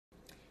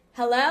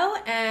Hello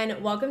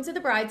and welcome to the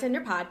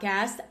Bridetender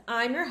Podcast.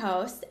 I'm your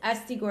host,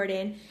 Esty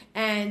Gordon,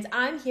 and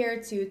I'm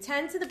here to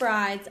tend to the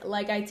brides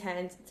like I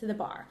tend to the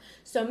bar.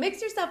 So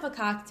mix yourself a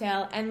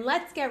cocktail and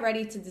let's get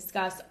ready to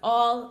discuss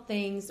all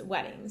things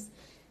weddings.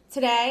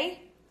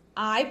 Today,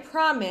 I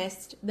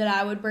promised that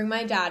I would bring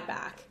my dad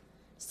back.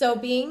 So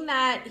being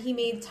that he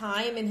made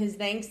time in his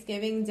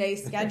Thanksgiving Day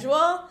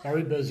schedule,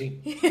 Very busy.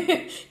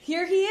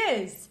 here he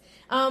is.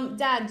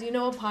 Dad, do you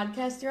know what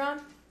podcast you're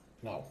on?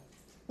 No.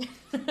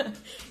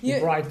 You-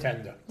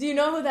 Bridetender. Do you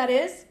know who that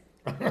is?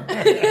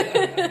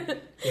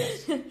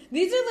 Yes.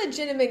 These are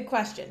legitimate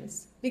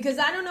questions because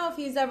I don't know if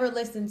he's ever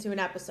listened to an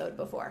episode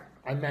before.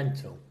 I meant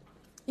to.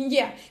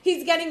 Yeah,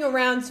 he's getting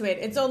around to it.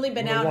 It's only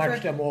been I'm gonna out watch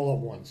for them all at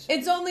once.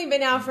 it's only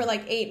been out for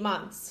like 8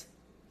 months.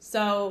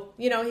 So,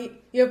 you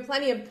have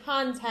plenty of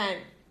content.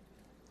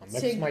 I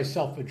mix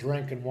myself a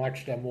drink and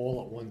watch them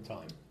all at one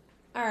time.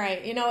 All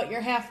right, you know what? You're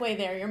halfway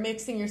there. You're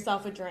mixing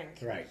yourself a drink.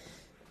 Right.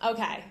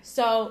 Okay,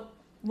 so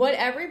what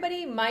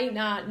everybody might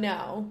not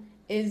know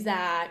is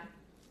that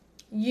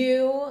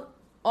you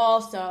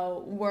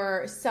also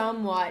were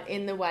somewhat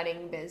in the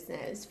wedding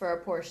business for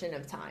a portion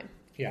of time.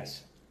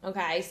 Yes.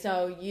 Okay,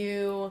 so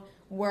you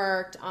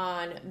worked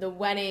on the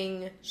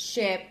wedding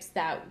ships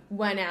that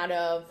went out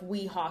of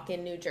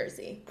Weehawken, New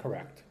Jersey.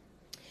 Correct.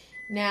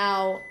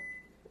 Now,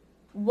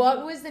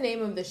 what was the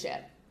name of the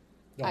ship?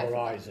 The I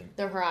Horizon. forgot.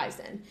 The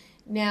Horizon.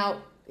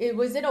 Now,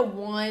 was it a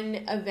one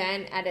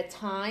event at a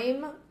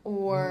time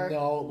or?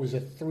 No, it was a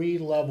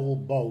 3-level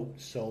boat,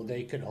 so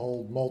they could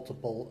hold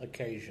multiple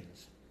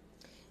occasions.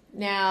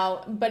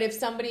 Now, but if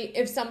somebody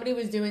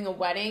was doing a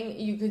wedding,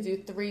 you could do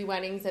 3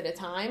 weddings at a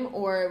time,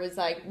 or it was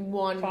like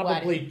one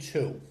Probably wedding?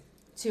 2.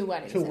 2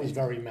 weddings. 2 at a was time.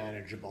 very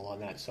manageable on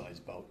that size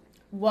boat.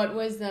 What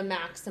was the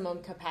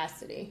maximum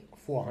capacity?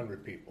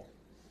 400 people.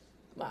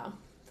 Wow,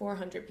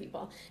 400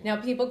 people. Now,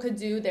 people could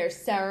do their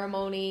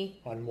ceremony.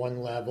 On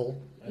one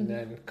level, and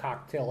then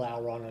cocktail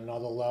hour on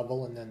another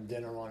level, and then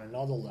dinner on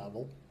another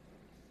level,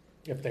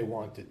 if they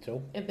wanted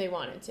to. If they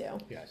wanted to.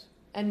 Yes.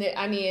 And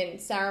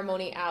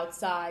ceremony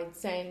outside,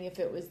 saying if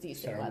it was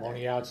decent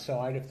Ceremony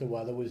outside, if the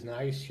weather was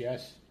nice,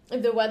 yes. weather.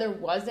 If the weather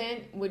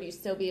wasn't, would you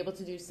still be able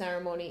to do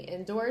ceremony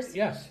indoors?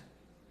 Yes,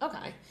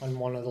 Okay. on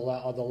one of the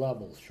other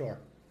levels, sure.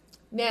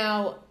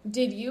 Now,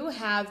 did you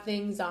have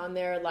things on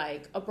there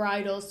like a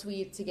bridal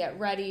suite to get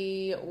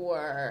ready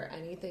or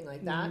anything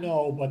like that?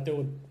 No, but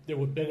there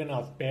were big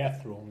enough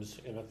bathrooms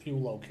in a few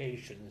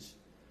locations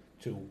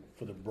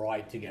for the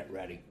bride to get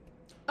ready.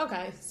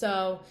 Okay,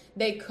 so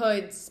they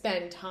could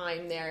spend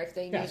time there if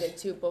they Yes. needed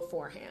to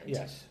beforehand.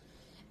 Yes,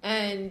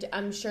 And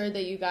I'm sure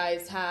that you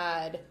guys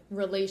had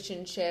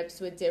relationships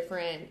with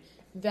different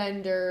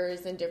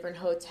vendors and different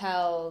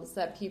hotels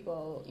that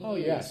people used. oh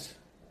yes.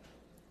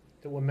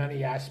 There were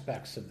many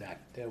aspects of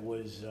that. There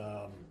was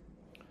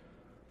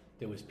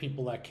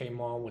people that came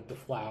on with the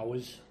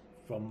flowers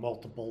from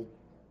multiple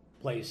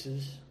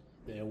places.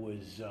 There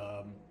was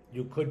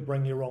you could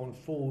bring your own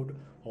food,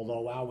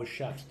 although our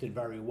chefs did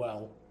very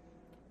well.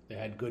 They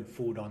had good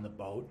food on the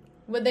boat.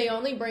 Would they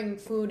only bring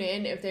food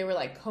in if they were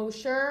like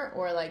kosher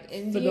or like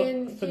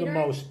Indian For the catering?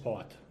 most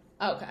part.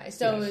 Okay,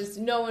 so Yes. it was,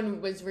 no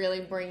one was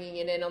really bringing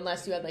it in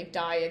unless you had like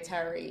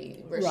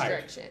dietary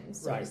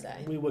restrictions, so to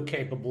say. We were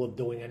capable of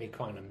doing any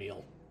kind of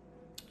meal.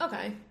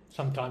 Okay,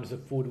 Sometimes the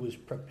food was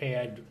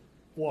prepared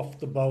off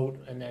the boat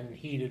and then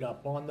heated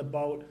up on the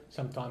boat.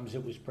 Sometimes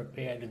it was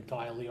prepared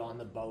entirely on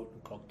the boat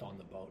and cooked on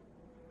the boat.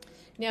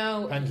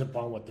 now Depends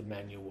upon what the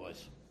menu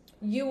was.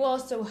 you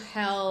also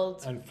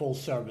held, And full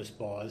service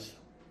bars.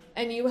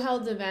 and you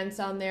held events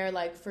on there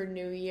like for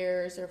New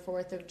Year's or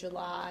 4th of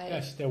July.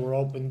 Yes, there were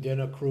open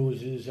dinner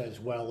cruises as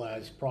well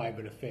as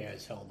private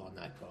affairs held on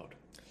that boat.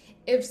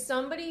 If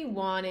somebody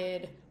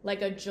wanted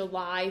like a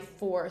July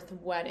 4th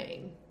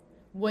wedding,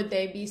 would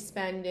they be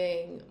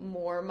spending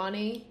more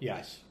money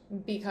Yes,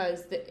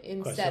 because because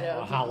instead of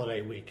of a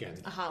holiday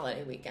weekend. a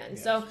holiday weekend?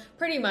 Yes. So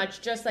pretty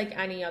much just like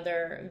any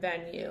other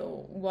venue,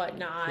 It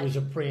whatnot. was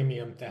a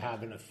premium to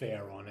have an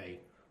affair on a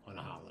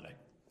holiday.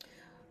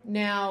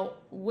 Now,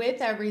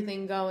 with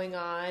everything going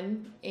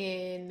on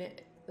in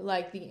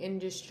like the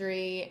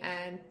industry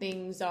and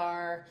things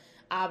are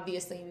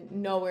obviously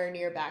nowhere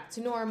near back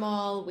to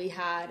normal. We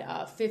had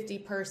a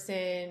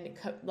 50-person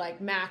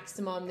like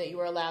maximum that you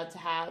were allowed to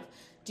have.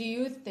 Do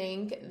you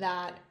think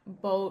that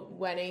boat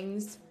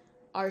weddings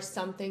are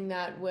something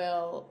that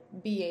will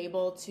be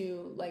able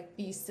to like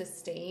be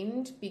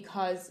sustained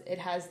because it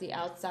has the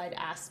outside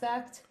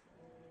aspect?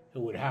 It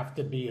would have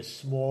to be a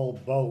small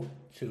boat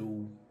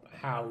to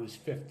house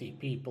 50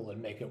 people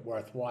and make it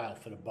worthwhile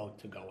for the boat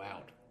to go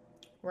out.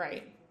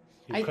 Right.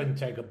 You couldn't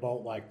take a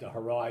boat like the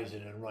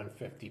Horizon and run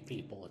 50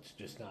 people. It's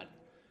just not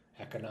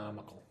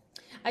economical.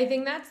 I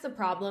think that's the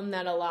problem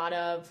that a lot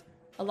of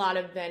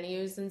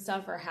venues and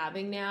stuff are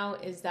having now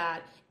is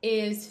that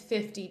is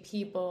 50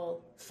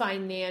 people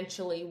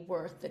financially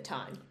worth the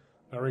time?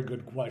 Very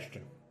good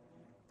question.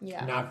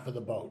 Yeah. Not for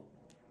the boat.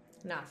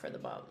 Not for the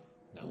boat.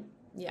 No.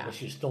 Yeah.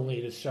 Because you still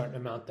need a certain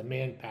amount of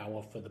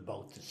manpower for the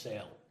boat to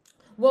sail.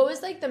 What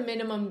was like the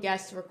minimum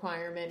guest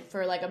requirement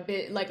for like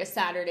a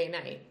Saturday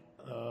night?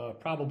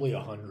 Probably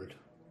 100.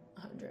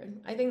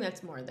 100. I think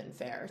that's more than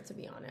fair, to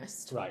be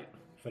honest. Right,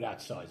 for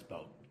that size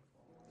boat.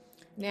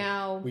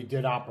 Now, We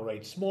did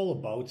operate smaller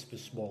boats for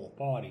smaller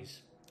parties.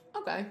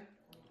 okay.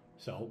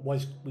 So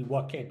we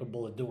were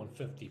capable of doing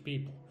 50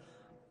 people,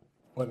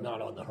 but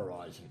not on the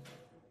horizon.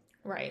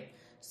 Right.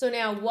 So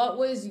now, what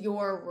was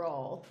your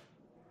role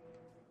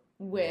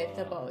with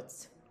the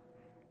boats?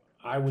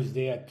 I was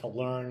there to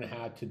learn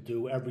how to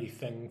do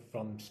everything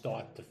from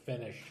start to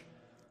finish,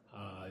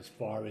 as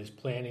far as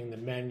planning the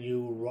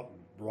menu,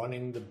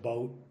 running the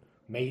boat,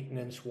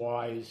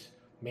 maintenance-wise,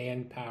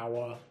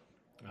 manpower.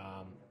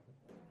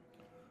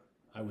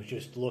 I was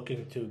just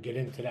looking to get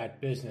into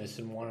that business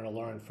and wanted to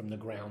learn from the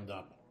ground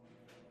up.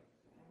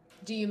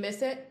 Do you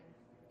miss it?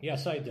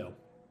 Yes, I do.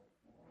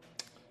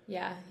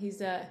 Yeah,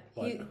 he's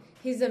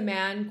a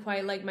man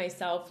quite like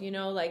myself,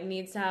 like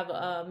needs to have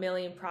a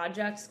million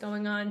projects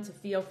going on to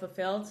feel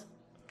fulfilled.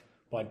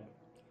 But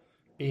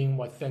being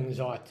what things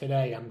are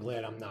today, I'm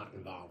glad I'm not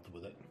involved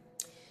with it.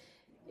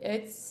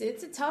 It's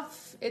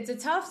a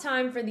tough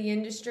time for the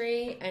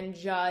industry, and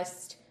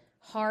just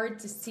hard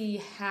to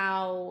see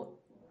how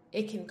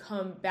it can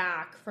come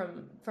back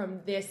from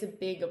this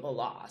big of a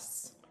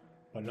loss.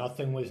 But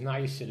nothing was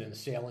nicer than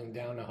sailing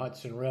down the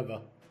Hudson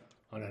River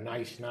on a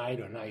nice night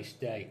or nice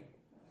day.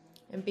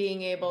 And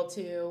being able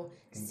to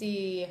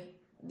see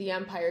the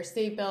Empire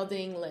State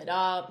Building lit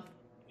up.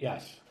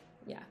 Yes.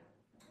 Yeah.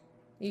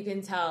 You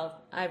can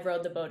tell I've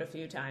rowed the boat a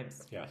few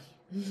times. Yes.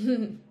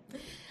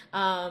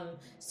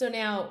 So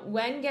now,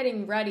 when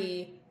getting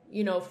ready,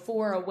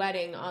 for a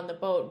wedding on the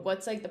boat,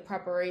 what's like the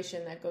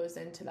preparation that goes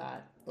into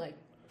that? Like,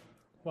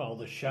 well,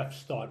 the chefs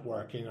start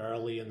working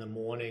early in the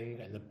morning,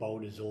 and the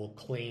boat is all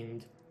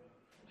cleaned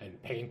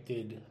and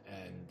painted,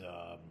 and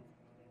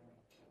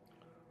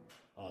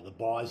the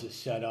bars are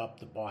set up.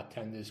 The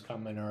bartenders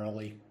come in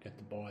early, get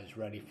the bars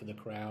ready for the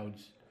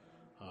crowds.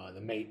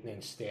 The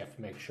maintenance staff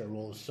make sure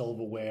all the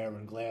silverware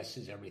and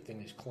glasses,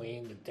 everything is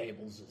clean. The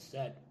tables are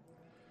set,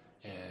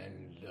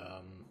 and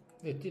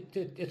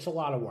it's a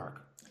lot of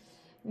work.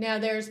 Now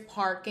there's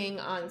parking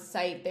on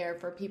site there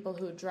for people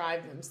who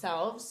drive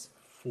themselves.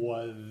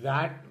 For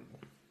that,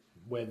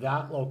 where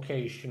that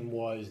location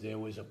was, there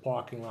was a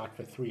parking lot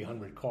for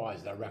 300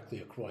 cars directly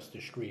across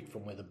the street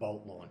from where the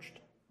boat launched.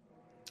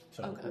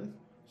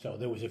 So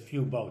there was a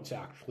few boats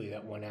actually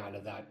that went out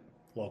of that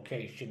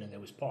location, and there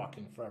was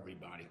parking for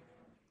everybody.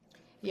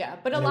 Yeah,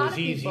 but a lot of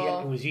people...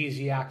 It was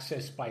easy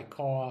access by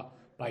car,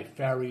 by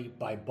ferry,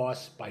 by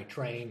bus, by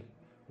train.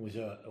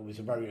 It was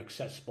a very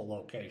accessible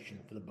location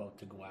for the boat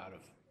to go out of.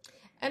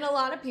 And a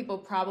lot of people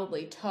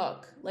probably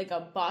took like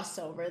a bus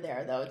over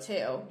there though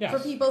too. Yes. For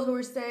people who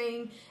were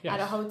staying at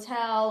a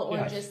hotel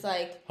or just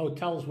like...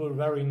 Hotels were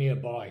very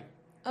nearby.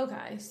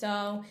 Okay,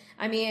 so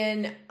I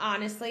mean,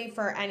 honestly,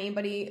 for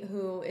anybody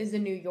who is a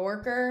New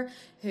Yorker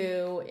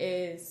who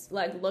is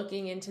like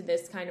looking into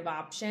this kind of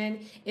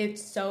option,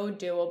 it's so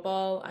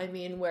doable. I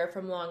mean, we're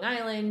from Long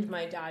Island.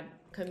 My dad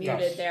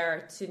commuted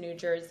there to New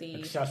Jersey.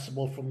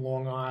 Accessible from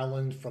Long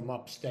Island, from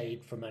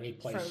upstate, from any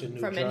place in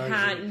New Jersey.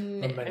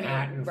 Manhattan. From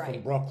Manhattan, right.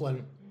 From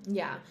Brooklyn.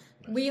 Yeah.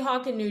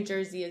 Weehawken, New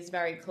Jersey is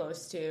very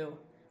close to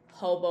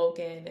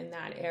Hoboken and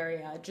that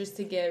area, just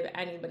to give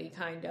anybody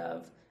kind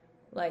of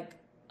like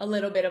a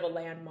little bit of a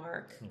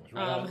landmark.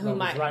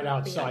 Right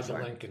outside the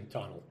Lincoln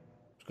Tunnel.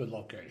 It's a good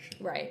location.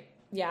 Right.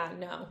 Yeah,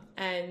 no.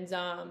 And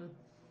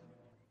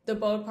the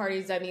boat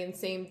parties, I mean,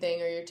 same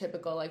thing, or your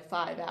typical like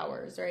 5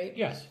 hours, right?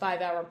 Yes.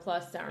 5 hour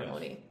plus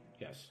ceremony.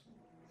 Yes.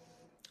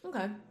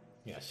 Okay.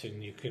 Yes,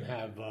 and you can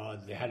have,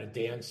 they had a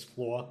dance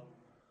floor.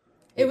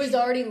 It was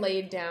already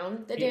laid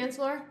down, the dance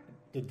floor?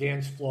 The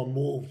dance floor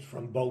moved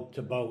from boat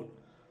to boat.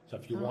 So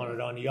if you wanted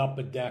on the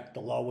upper deck, the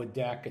lower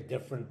deck, a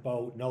different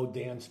boat, no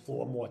dance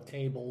floor, more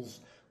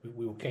tables,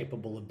 we were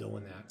capable of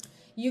doing that.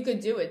 You could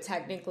do it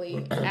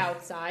technically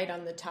outside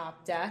on the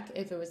top deck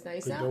if it was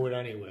nice out? Could do it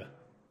anywhere.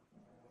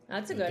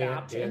 That's a good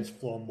option. Dance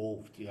floor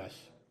moved, yes.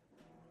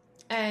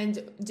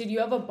 And did you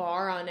have a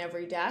bar on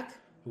every deck?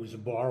 It was a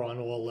bar on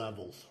all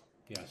levels,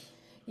 yes.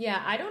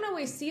 Yeah, I don't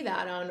always see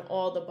that on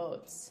all the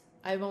boats.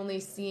 I've only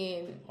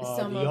seen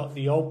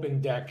the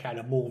open deck had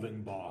a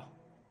moving bar.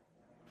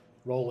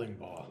 Rolling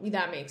bar.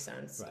 That makes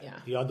sense. Right. Yeah.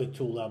 The other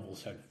two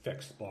levels had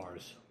fixed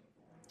bars.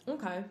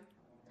 Okay.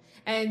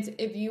 And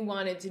if you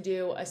wanted to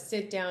do a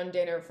sit-down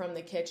dinner from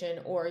the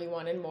kitchen, or you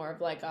wanted more of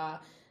like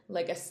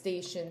a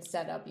station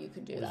setup, you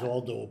could do that. It was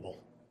all doable.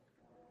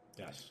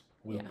 Yes,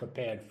 we were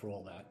prepared for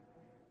all that.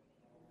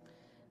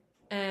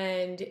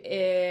 And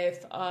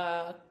if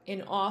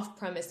an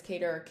off-premise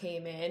caterer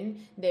came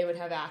in, they would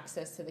have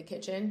access to the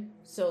kitchen.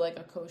 So like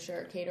a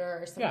kosher caterer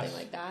or something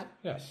like that.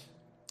 Yes.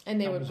 And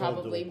they would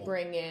probably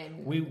bring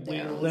in. We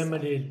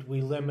limited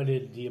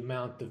the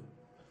amount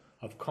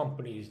of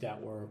companies that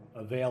were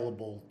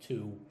available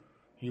to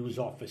use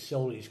our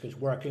facilities, because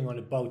working on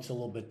a boat's a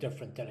little bit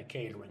different than a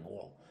catering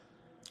hall.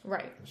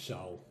 Right.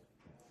 So.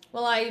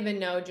 Well, I even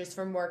know just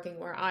from working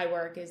where I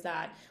work is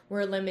that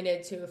we're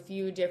limited to a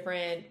few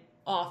different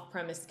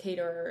off-premise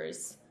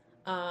caterers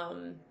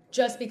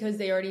just because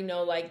they already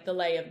know like the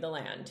lay of the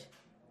land.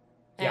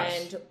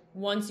 Yes. And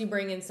once you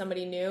bring in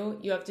somebody new,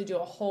 you have to do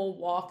a whole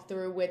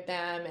walkthrough with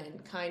them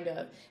and kind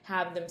of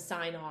have them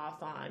sign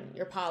off on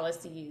your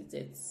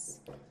policies.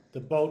 The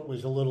boat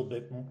was a little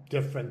bit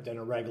different than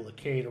a regular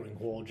catering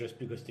hall just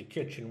because the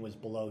kitchen was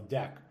below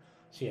deck.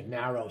 So you had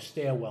narrow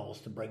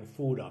stairwells to bring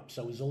food up.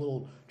 So it was a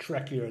little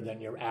trickier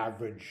than your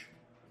average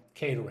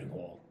catering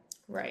hall.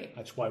 Right.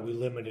 That's why we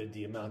limited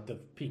the amount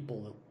of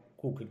people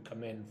who could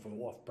come in for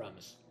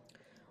off-premise.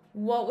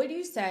 What would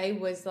you say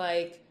was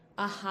like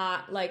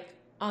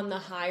on the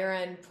higher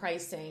end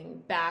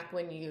pricing back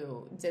when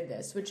you did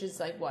this, which is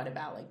like what,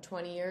 about like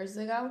 20 years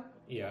ago?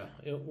 Yeah,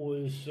 it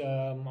was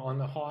on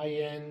the high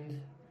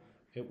end,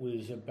 it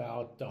was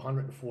about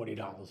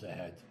 $140 a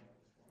head.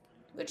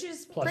 Which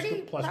is Plus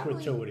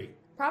gratuity.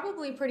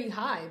 Probably pretty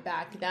high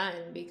back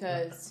then,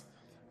 because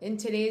in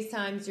today's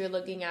times you're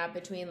looking at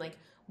between like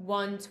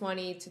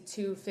 120 to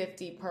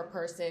 250 per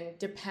person,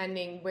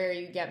 depending where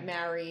you get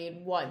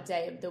married, what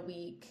day of the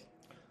week.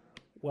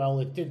 Well,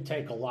 it did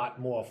take a lot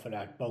more for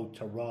that boat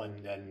to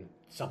run than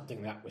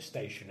something that was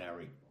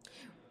stationary.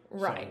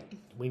 Right.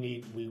 So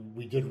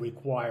we did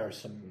require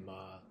some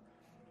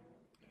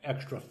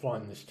extra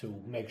funds to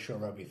make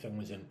sure everything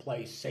was in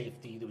place.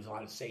 Safety, there was a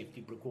lot of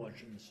safety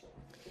precautions.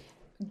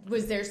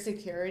 Was there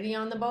security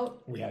on the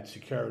boat? We had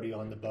security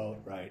on the boat,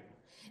 right.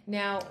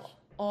 Now,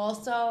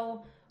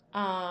 also,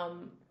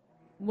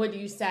 would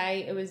you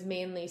say it was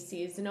mainly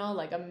seasonal,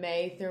 like a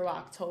May through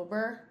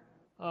October?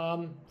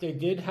 They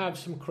did have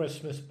some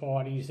Christmas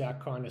parties,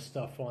 that kind of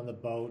stuff on the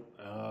boat,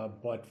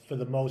 but for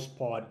the most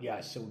part,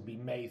 yes, it would be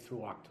May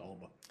through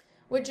October.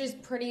 Which is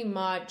pretty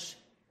much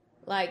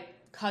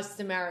like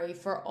customary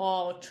for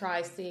all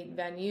tri-state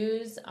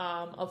venues.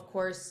 Of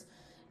course,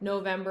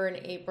 November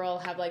and April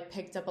have like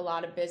picked up a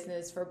lot of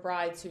business for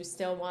brides who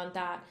still want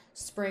that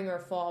spring or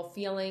fall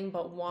feeling,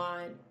 but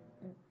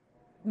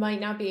might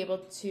not be able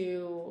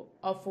to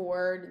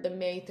afford the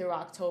May through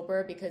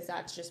October because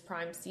that's just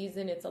prime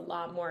season. It's a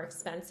lot more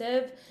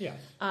expensive. Yes.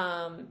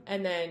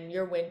 And then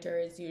your winter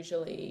is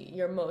usually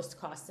your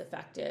most cost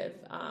effective.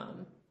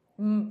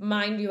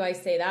 Mind you, I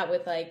say that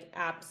with like,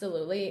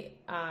 absolutely,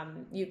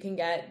 you can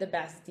get the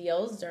best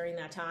deals during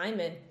that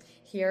time. And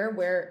here,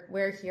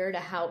 we're here to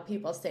help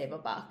people save a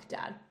buck,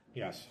 Dad.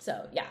 Yes.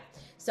 So, yeah.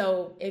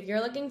 So if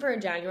you're looking for a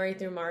January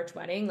through March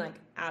wedding, like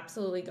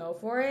absolutely go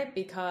for it,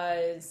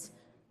 because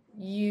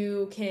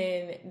you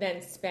can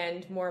then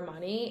spend more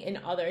money in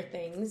other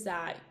things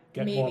that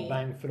get more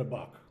bang for the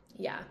buck.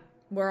 Yeah,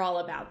 we're all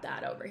about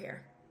that over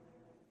here.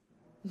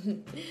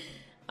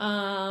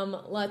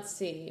 Let's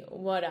see,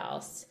 what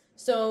else?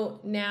 So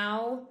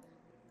now,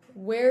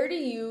 where do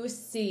you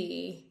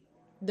see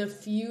the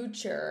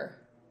future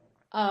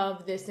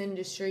of this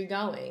industry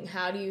going?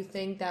 How do you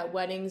think that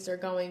weddings are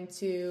going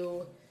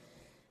to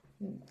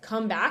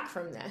come back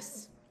from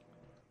this?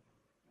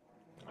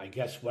 I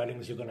guess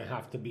weddings are going to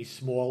have to be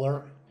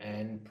smaller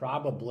and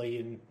probably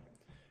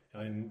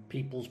in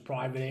people's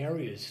private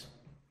areas,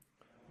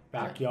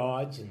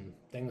 backyards and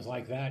things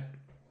like that.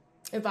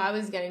 If I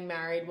was getting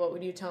married, what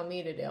would you tell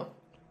me to do?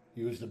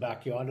 Use the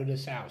backyard of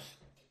this house.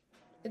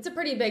 It's a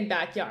pretty big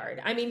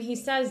backyard. I mean, he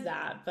says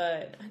that,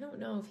 but I don't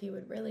know if he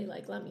would really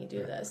let me do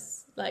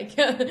this.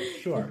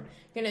 Sure.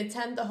 Gonna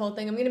tent the whole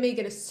thing. I'm gonna make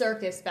it a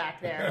circus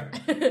back there.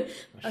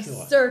 A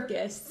Sure.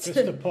 Circus.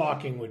 Just the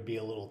parking would be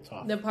a little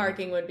tough. The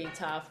parking would be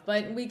tough,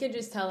 but we could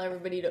just tell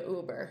everybody to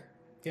Uber.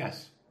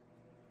 Yes,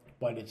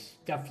 but it's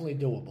definitely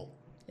doable.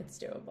 It's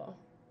doable.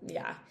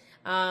 Yeah.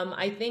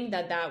 I think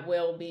that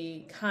will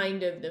be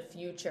kind of the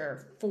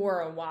future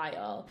for a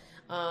while.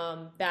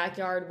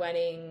 Backyard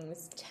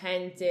weddings,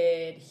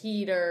 tented,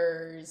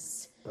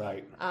 heaters.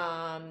 Right.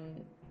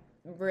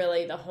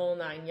 Really the whole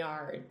 9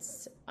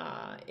 yards.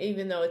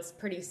 Even though it's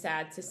pretty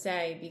sad to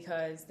say,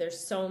 because there's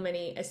so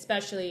many,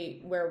 especially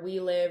where we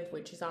live,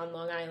 which is on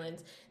Long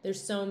Island,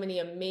 there's so many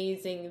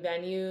amazing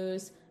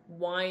venues,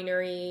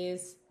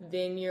 wineries,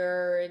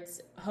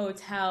 vineyards,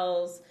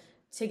 hotels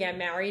to get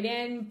married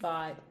in,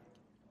 but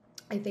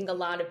I think a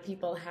lot of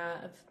people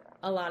have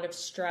a lot of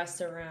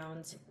stress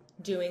around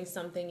doing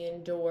something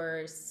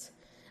indoors.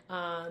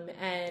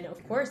 And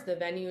of course, the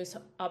venues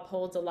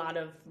upholds a lot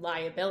of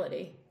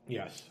liability.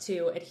 Yes.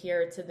 To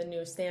adhere to the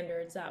new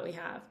standards that we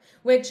have,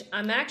 which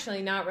I'm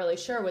actually not really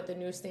sure what the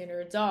new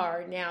standards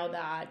are now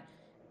that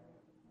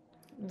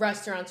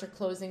restaurants are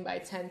closing by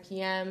 10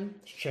 p.m.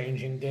 It's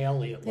changing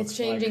daily. It's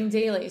changing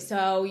daily.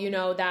 So,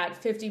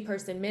 that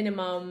 50-person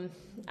minimum,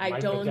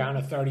 might go down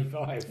to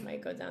 35.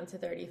 Might go down to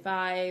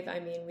 35. I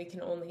mean, we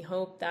can only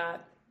hope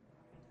that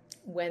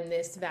when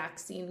this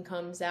vaccine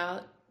comes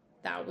out,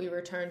 that we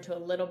return to a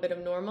little bit of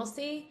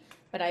normalcy.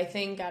 But I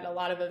think at a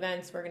lot of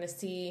events, we're going to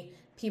see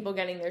people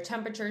getting their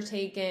temperature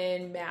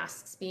taken,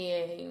 masks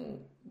being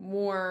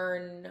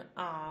worn.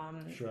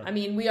 Sure. I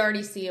mean, we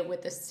already see it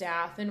with the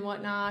staff and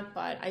whatnot,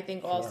 but I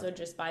think also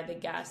just by the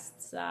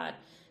guests that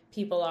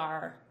people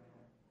are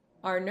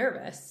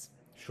nervous.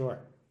 Sure.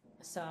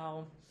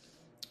 So,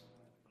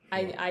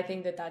 I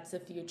think that that's the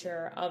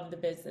future of the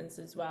business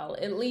as well.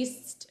 At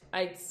least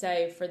I'd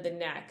say for the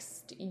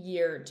next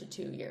year to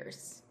 2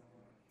 years.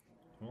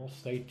 Well,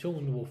 stay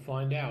tuned. We'll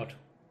find out.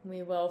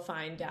 We will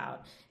find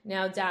out.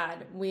 Now,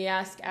 Dad, we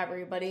ask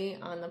everybody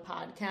on the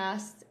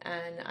podcast,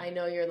 and I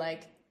know you're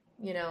like,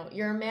 you know,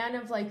 you're a man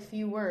of like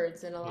few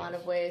words in a lot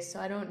of ways, so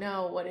I don't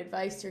know what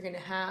advice you're going to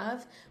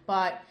have,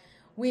 but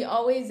we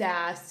always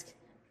ask,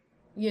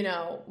 you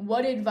know,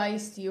 what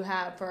advice do you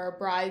have for our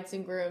brides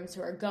and grooms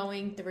who are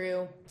going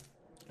through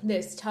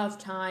this tough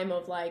time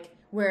of like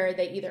where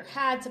they either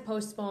had to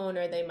postpone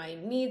or they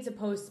might need to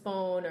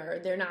postpone or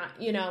they're not,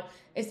 you know,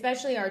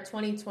 especially our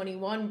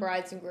 2021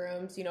 brides and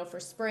grooms, you know, for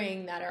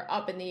spring that are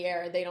up in the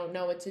air, they don't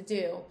know what to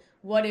do.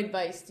 What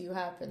advice do you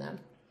have for them?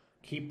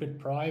 Keep it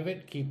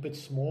private, keep it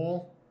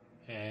small,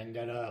 and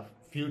at a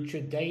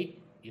future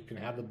date, you can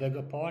have a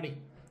bigger party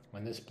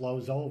when this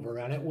blows over,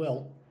 and it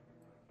will.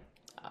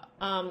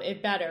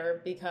 It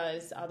better,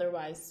 because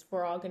otherwise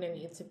we're all going to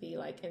need to be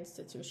like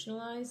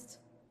institutionalized.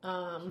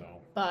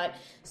 But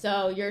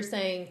so you're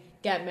saying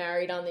get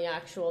married on the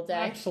actual day?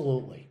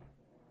 Absolutely.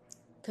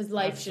 Because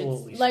life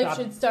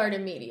should start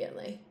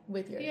immediately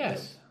with your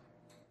Yes.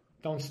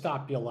 Don't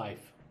stop your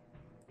life.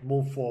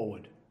 Move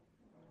forward.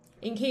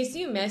 In case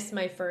you missed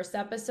my first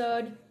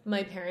episode,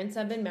 my parents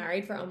have been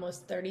married for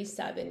almost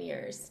 37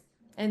 years,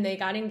 and they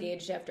got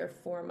engaged after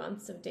 4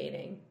 months of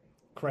dating.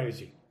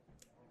 Crazy.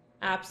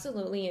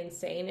 Absolutely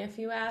insane, if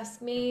you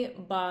ask me,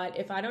 but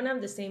if I don't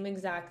have the same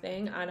exact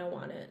thing, I don't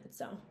want it.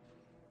 So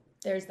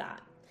there's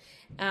that.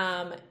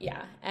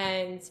 Yeah,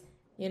 and,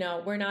 you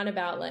know, we're not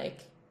about,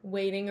 like,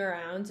 waiting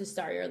around to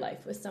start your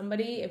life with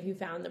somebody. If you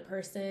found the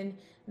person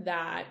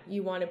that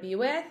you want to be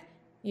with,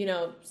 you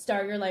know,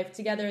 start your life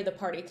together. The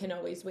party can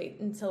always wait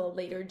until a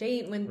later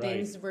date when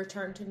things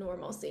return to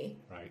normalcy.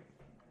 Right.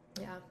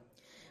 Yeah.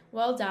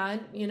 Well,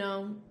 Dad, you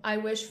know, I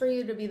wish for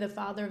you to be the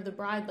father of the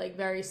bride, like,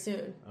 very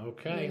soon.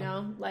 Okay. You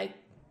know, like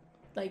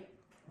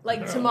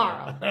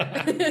tomorrow.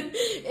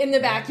 In the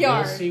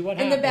backyard. We'll see what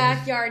in happens. the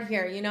backyard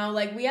here, you know,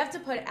 like, we have to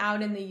put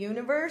out in the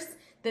universe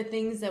the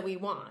things that we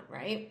want,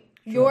 right?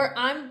 Sure.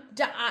 I'm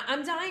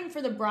dying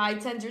for the bride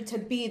tender to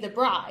be the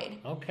bride.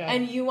 Okay.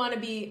 And you want to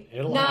be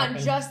It'll not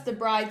happen. just the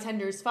bride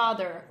tender's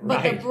father, but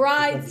Right. the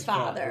bride's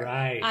father.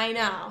 Right. I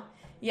know.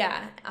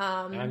 Yeah.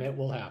 And it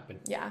will happen.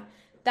 Yeah.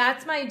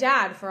 That's my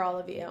dad for all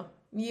of you.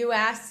 You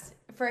asked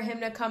for him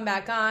to come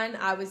back on.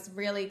 I was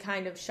really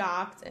kind of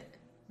shocked.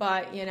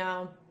 But, you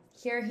know,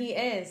 here he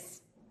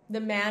is, the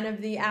man of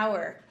the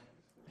hour.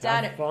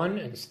 Dad, Have fun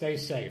and stay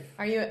safe.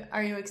 Are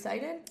you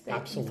excited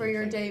Absolutely. for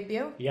your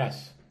debut?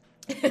 Yes.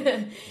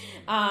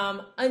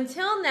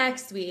 Until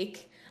next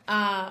week,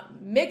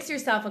 mix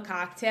yourself a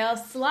cocktail,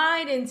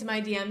 slide into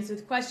my DMs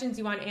with questions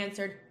you want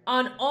answered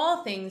on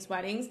all things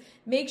weddings.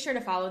 Make sure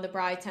to follow the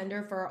Bride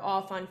Tender for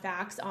all fun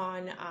facts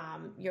on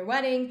your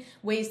wedding,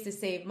 ways to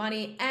save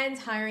money, and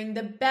hiring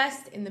the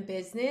best in the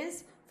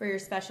business for your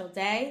special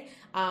day.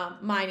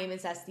 My name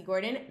is Esty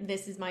Gordon.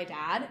 This is my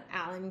dad,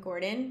 Alan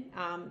Gordon.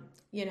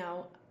 You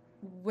know,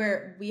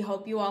 we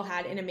hope you all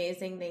had an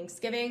amazing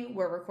Thanksgiving.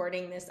 We're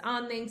recording this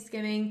on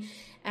Thanksgiving.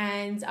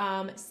 And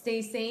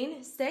stay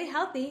sane, stay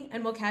healthy,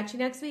 and we'll catch you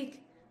next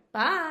week.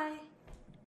 Bye.